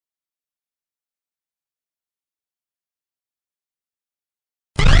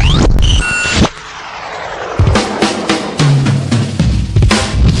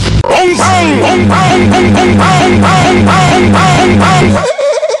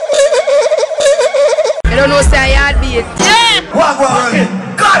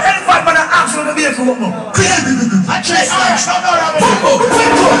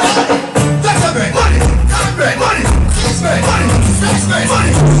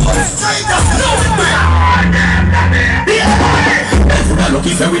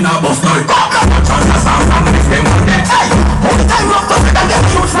Lucky say we not bust no. Chance to sound and make them one day. All the time rough to sit and get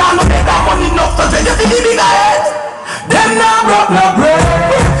huge now. No make that money enough to take you to the bigger head. Them now broke no bread.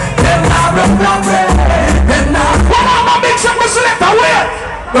 Them now broke no bread. Them now. What am I big shot for select away?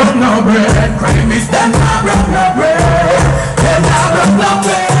 Broke no bread. Crime is them now broke no bread. Them now broke no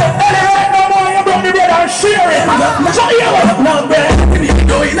bread. Anyway, no more you broke the bread and share it. So you broke no bread. We need to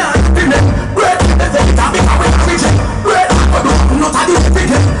go in and bread. Let's take it and become a rich. Bread. Not a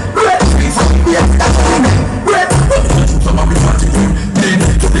different great piece of the earth that's in it. Great. Some of it want to do. Then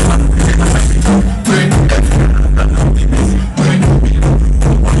to the man who is not like it. Great.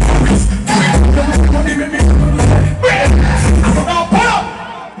 Now pull up.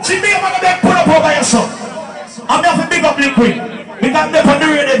 See me, I'm gonna pull up over yourself. I'm going to big up liquid. We got them on the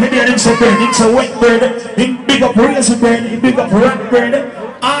radio every day. It's a bird. It's a wet bird. It's big up raisin bird. It's big up rat bird.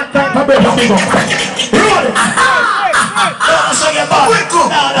 All type of bird. Big up. Roll it. So you're bad.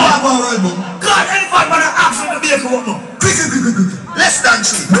 God, any fun man ask him to be a co-op. Less than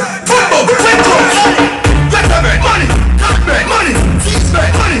 3. Money, money, cheese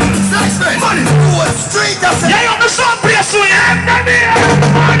bread, money, slice bread, money, straight up. Yeah, you're the song place, so you have money.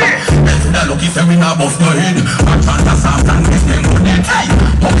 Lucky say we not bust no head. I chant a sound and make them go dead. Hey,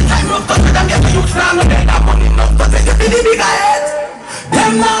 all the time rough to sit and get a huge plan. No make that money enough to take you to the bigger head.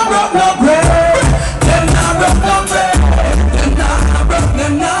 Them now broke no bread. Them now broke no bread. Them now broke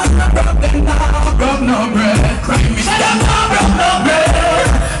no bread. Crime is them now broke no bread.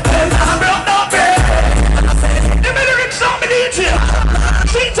 Them now broke no bread. And I say, you better rich now, me need you.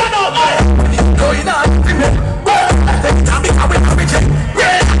 See it or not, man. Going on, bread. Take it and become a rich.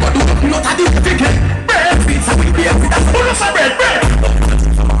 Bread. But do not a different. Bread. Pizza will be a bit of full of bread. Bread.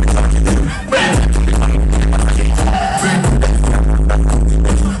 Bread.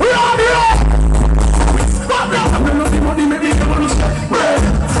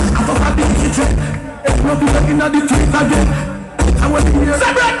 Looking at the tweet again. I want to hear the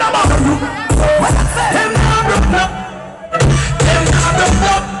bread number. Them now broke up. Them now broke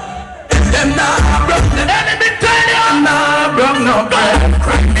up. Them now broke up. Enemy tell you. Them now broke up.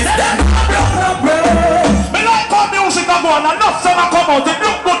 Crime is them now broke up. Me like how music a go on. Enough some a come out. It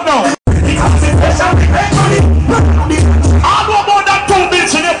look good now. Because it's special. I know more than 2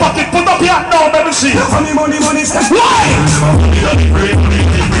 bills in your pocket. Put up your hand now. Let me see. Money, money, money. Why?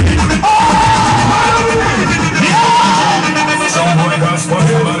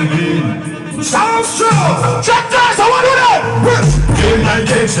 Sound strong! Check this! I want to do that! Game like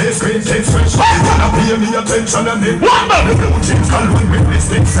cases, screen takes fresh. Wanna pay me attention and it. What the? The blue chips can run with this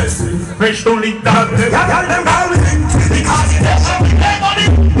success. Fresh to leak that. Tell them how we think. Because it is how we pay money.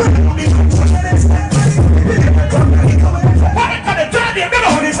 What it can tell you? Never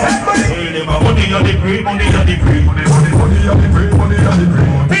hold it. Money on the green, money on the green. Money on the green, money on the green.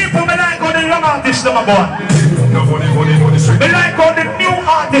 People me like on the young artists, them a boy. No money straight. Me like on the new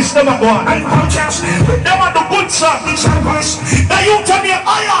artists, them a boy. And podcast, they want the good stuff. Now you tell me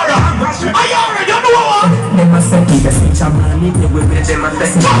Ayara, you know what? Them a say keep the speech of money. They will be them a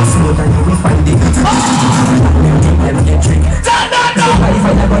say slow than you will find it. Them get tricked. So why if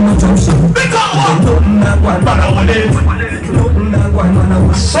I never know jump shit? Because what? Nothing that one man a will it. Nothing that one man a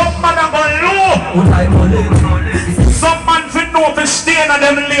will. Some man a go low. Would I money? Some man fit know if stay and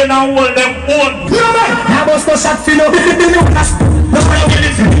them lane and hold them own. You know me? Now bust no shot for no. No way you get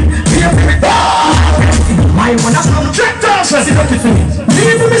it for me. My one a come check that says it lucky for me.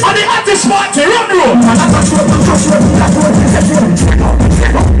 leave me. And the artist party run the road. Man a touch road.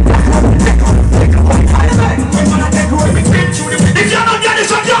 If you're not getting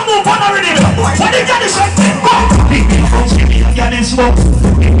this, you move on already. When you get this, go. Give me a get this smoke.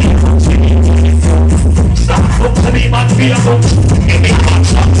 Stop up to me, man, be a book. Give me a box,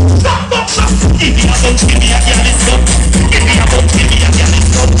 stop up, stop. Give me a box, give me a get this smoke. Give me a box, give me a get this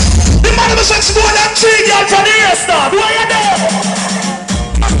smoke. The man of a sex more than 3 girls from the air start. Why are you there?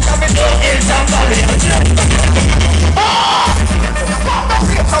 I'm coming to in somebody.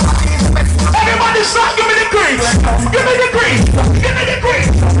 Everybody start, give me the grease. Give me the grease. Give me the grease.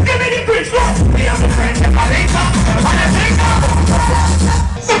 Give me the grease. Me and my friend, Malika, and I think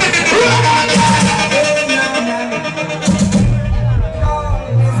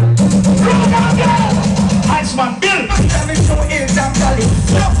Iceman Bill.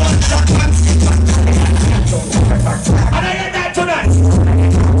 And I hear that tonight.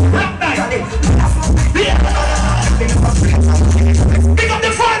 Rock night. Yeah. Pick up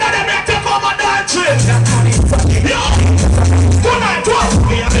the phone and then take over dance with. Yo. Tonight, what?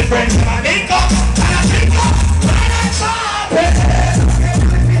 We have a friend, Malika, and I think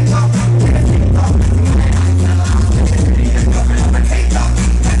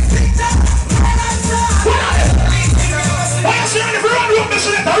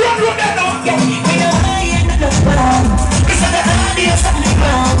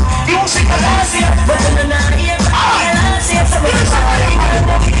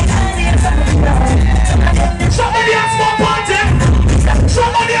Somebody has more party.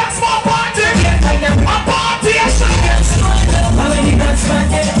 Somebody has more party. A party is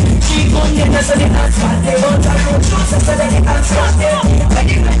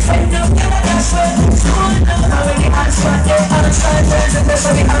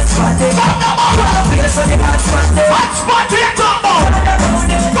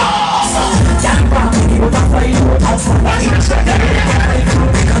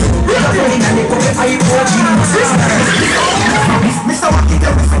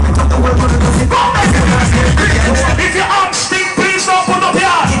if your arms stink, please don't put up your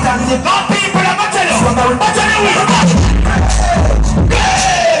hand. Not people, I'm gonna tell you. But anyway,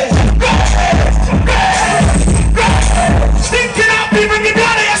 stinking up people, get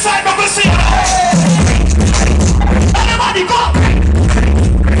down on your side, but we'll see. Everybody go.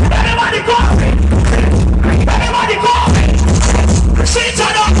 Everybody go. Everybody go. See each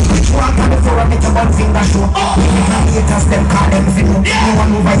other. Walk on the floor and make a one finger show. Haters them call them video. No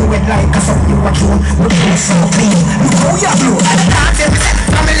one over you with like a something you watch you. Would you so clean? Look how you blow. And the dance them set.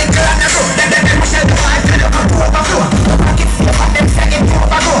 I'm a little on the road. Then we shall do I feel up to overflow. The pockets full of them second to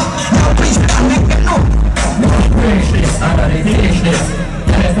overgo. Now please don't make them know. Finish this. I gotta finish this.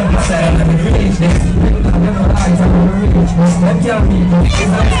 Let them say I'm gonna finish this. I'm gonna lie, I'm gonna finish this. Let me tell you. It's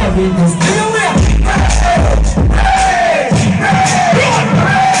not to be this. Do you will?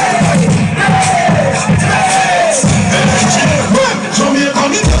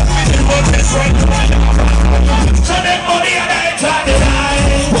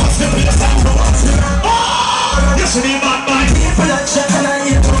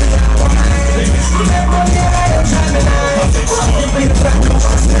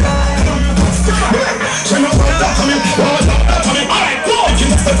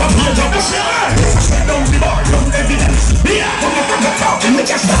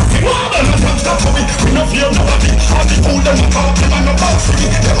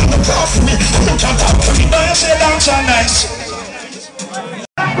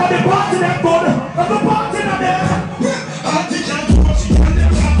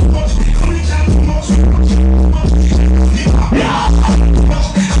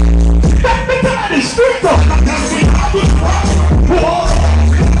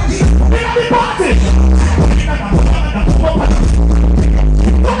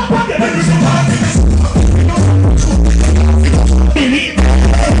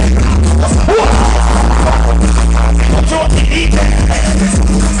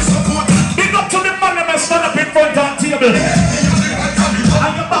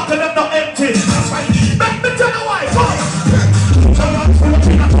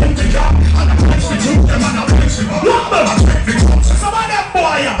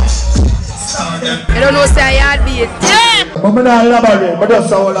 I don't know, say Yaadbeat Ch. I'm not elaborate, but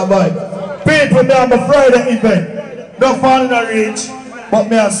that's all about. People me on the Friday event. Don't fall in a reach, but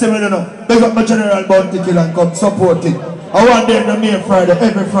me and Simon, you know. Big up my general bounty kill and come support it. I want them to meet Friday,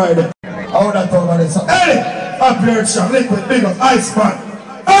 every Friday. I want to talk about this. Hey! Operation Liquid, big up, Iceman.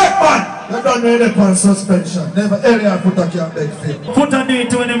 Hey man! You don't need it on suspension. Never earlier put a can bed field. Put on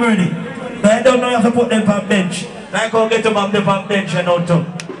it when they're ready. But I don't know you have to put them on bench. Like I'll get them on the bench and out too.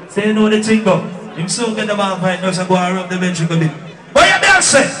 So you know the thing go. You still get them on right now, so go and rub the bench a bit. But you better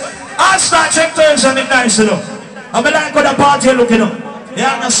say, I'll start check turns and make nice enough. I'm like how the party looking up. You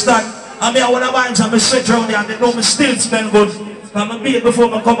understand? I mean, I want to buy some switch around there and they know me still smell good. I'm a beat before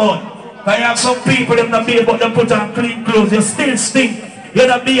I come out. I have some people in the beard but they put on clean clothes. You still stink. You're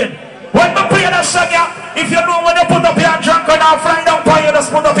the beard. When I play that song, if you know when you put up your drunk and I'll fly down for you, just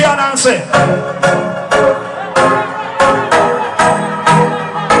put up your hand and say.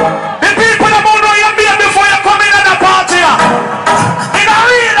 The people that don't know your beard before you come in at the party. In a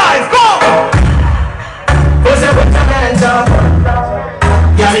real life, go! Who's your put your hands up?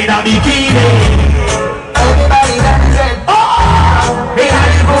 Girl in a bikini. Everybody that's red. Oh! In a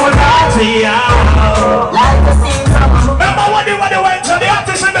cool party, Like to see some. remember when they went to the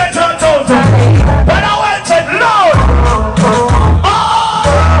anticipation total? When I went to Lord! Oh!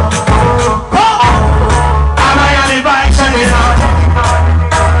 Oh! Am I on the bike and it's on?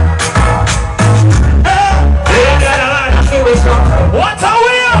 What a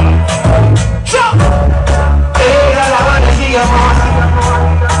wheel! Jump! Hey, girl, I wanna see your more.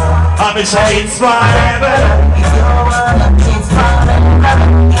 I'm a say it's forever. If you wanna, it's forever.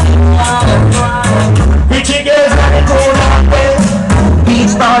 Pretty girls and the cool on this.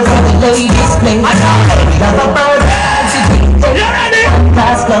 Beach bars and the ladies play. Love a bird, You ready?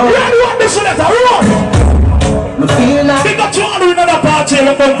 fast You clothes. ready? What this letter? Run! Me feel like We got 200 in another party.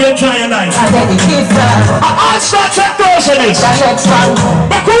 come to enjoy your life. I'll start check those of this.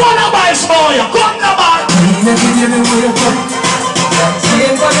 But who wanna buy small? You come to buy.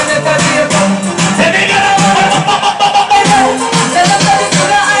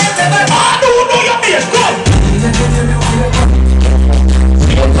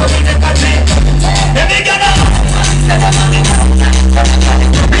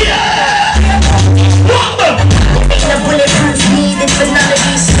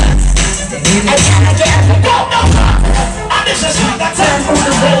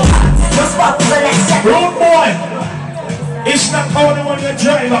 Road boy, it's not only when you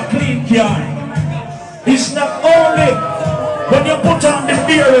drive a clean car. It's not only when you put on the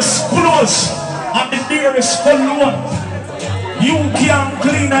dearest clothes and the dearest cologne. You can't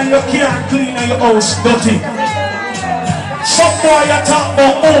clean and you can't clean and your house dirty. Some boy you talk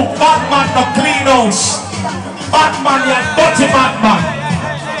about, oh, Batman no clean house. Batman, you dirty Batman.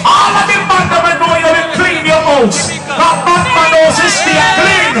 All of the man that know you will clean your house. That Batman house is still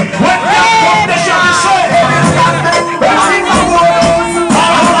clean. When you come to shop, you say,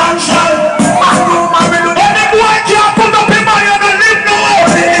 when the boy can't put up in money and live no more.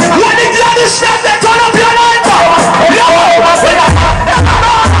 When the lady step, they turn up your light.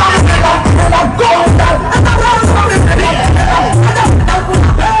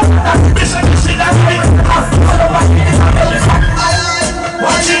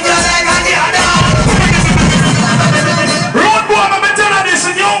 Road boy, I'm telling this,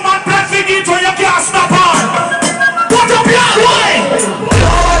 and young man play figure so you can't stop on. Put up your line.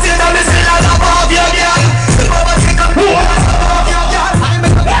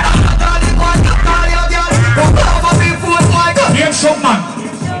 Here's some man.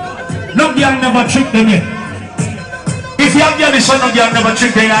 No girl never trick them in. If you have jealous, no girl never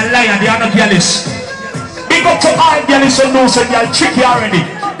trick them. They are liar, they are not jealous. Big up to all jealous and know so girl trick you already.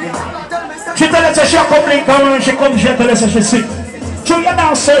 She tell us she come link her when she comes, she tell us she's sick. So you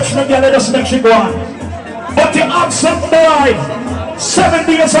now search no girl, let us make she go on. But you have some boy, 7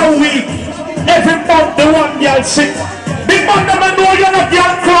 days a week, every month the one girl sick. The man never know you're not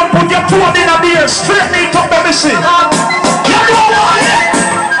girl club, put your foot in a beer, straight me top of the sea. You know why?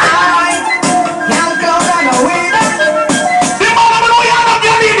 The man never know you're not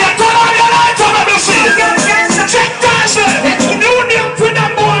girl in there, turn on your light top of the sea. Check that shit. You need to put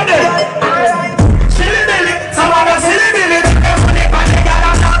that boy there.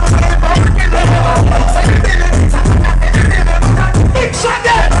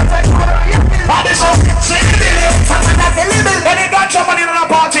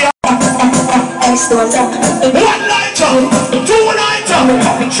 One lighter, 2 lighter,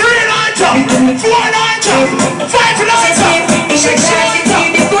 3 lighter, 4 lighter, 5 lighter.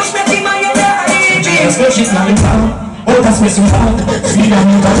 She's not in town. Oh, that's missing out. See that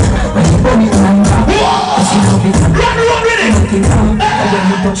you got when you put it on top. Run with it. When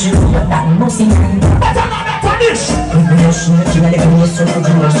you touch you, you're that mostly man. But I'm not for this.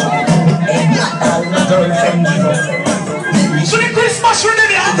 So the Christmas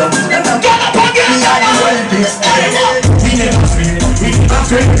reunion, get up again. We never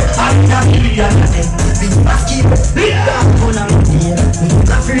free, I'm not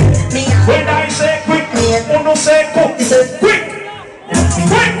when I say quick, uno say quick, quick,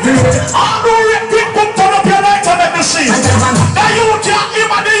 I'm going quick, turn up your light and let me see. The youth,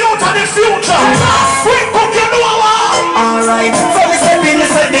 even the youth of the future. Quick, cook, you know what? Alright, so we say we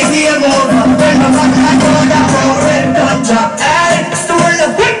listen the game over. When the man I go down for red contract. Hey, story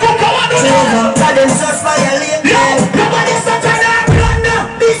of quick, cook, I want to know. That is just violate. Nobody such an blunder.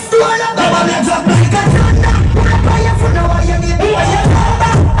 This story of nobody just like a thunder. When I buy you for no one, you need me.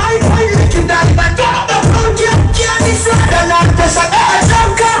 I find it in that, but don't know how you can't decide. The land is a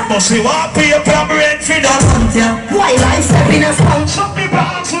junker. Must we want people from rent for the month, yeah. Why life stepping a phone? Some people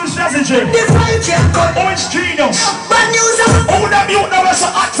ask who's messaging. The fight you cut. Oh, it's genius. Bad news. Oh, them youth now is a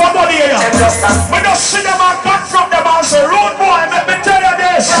hot for money here. We just see them and cut from them and say, road boy, let me tell you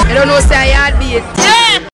this. You don't know say Yaadbeat.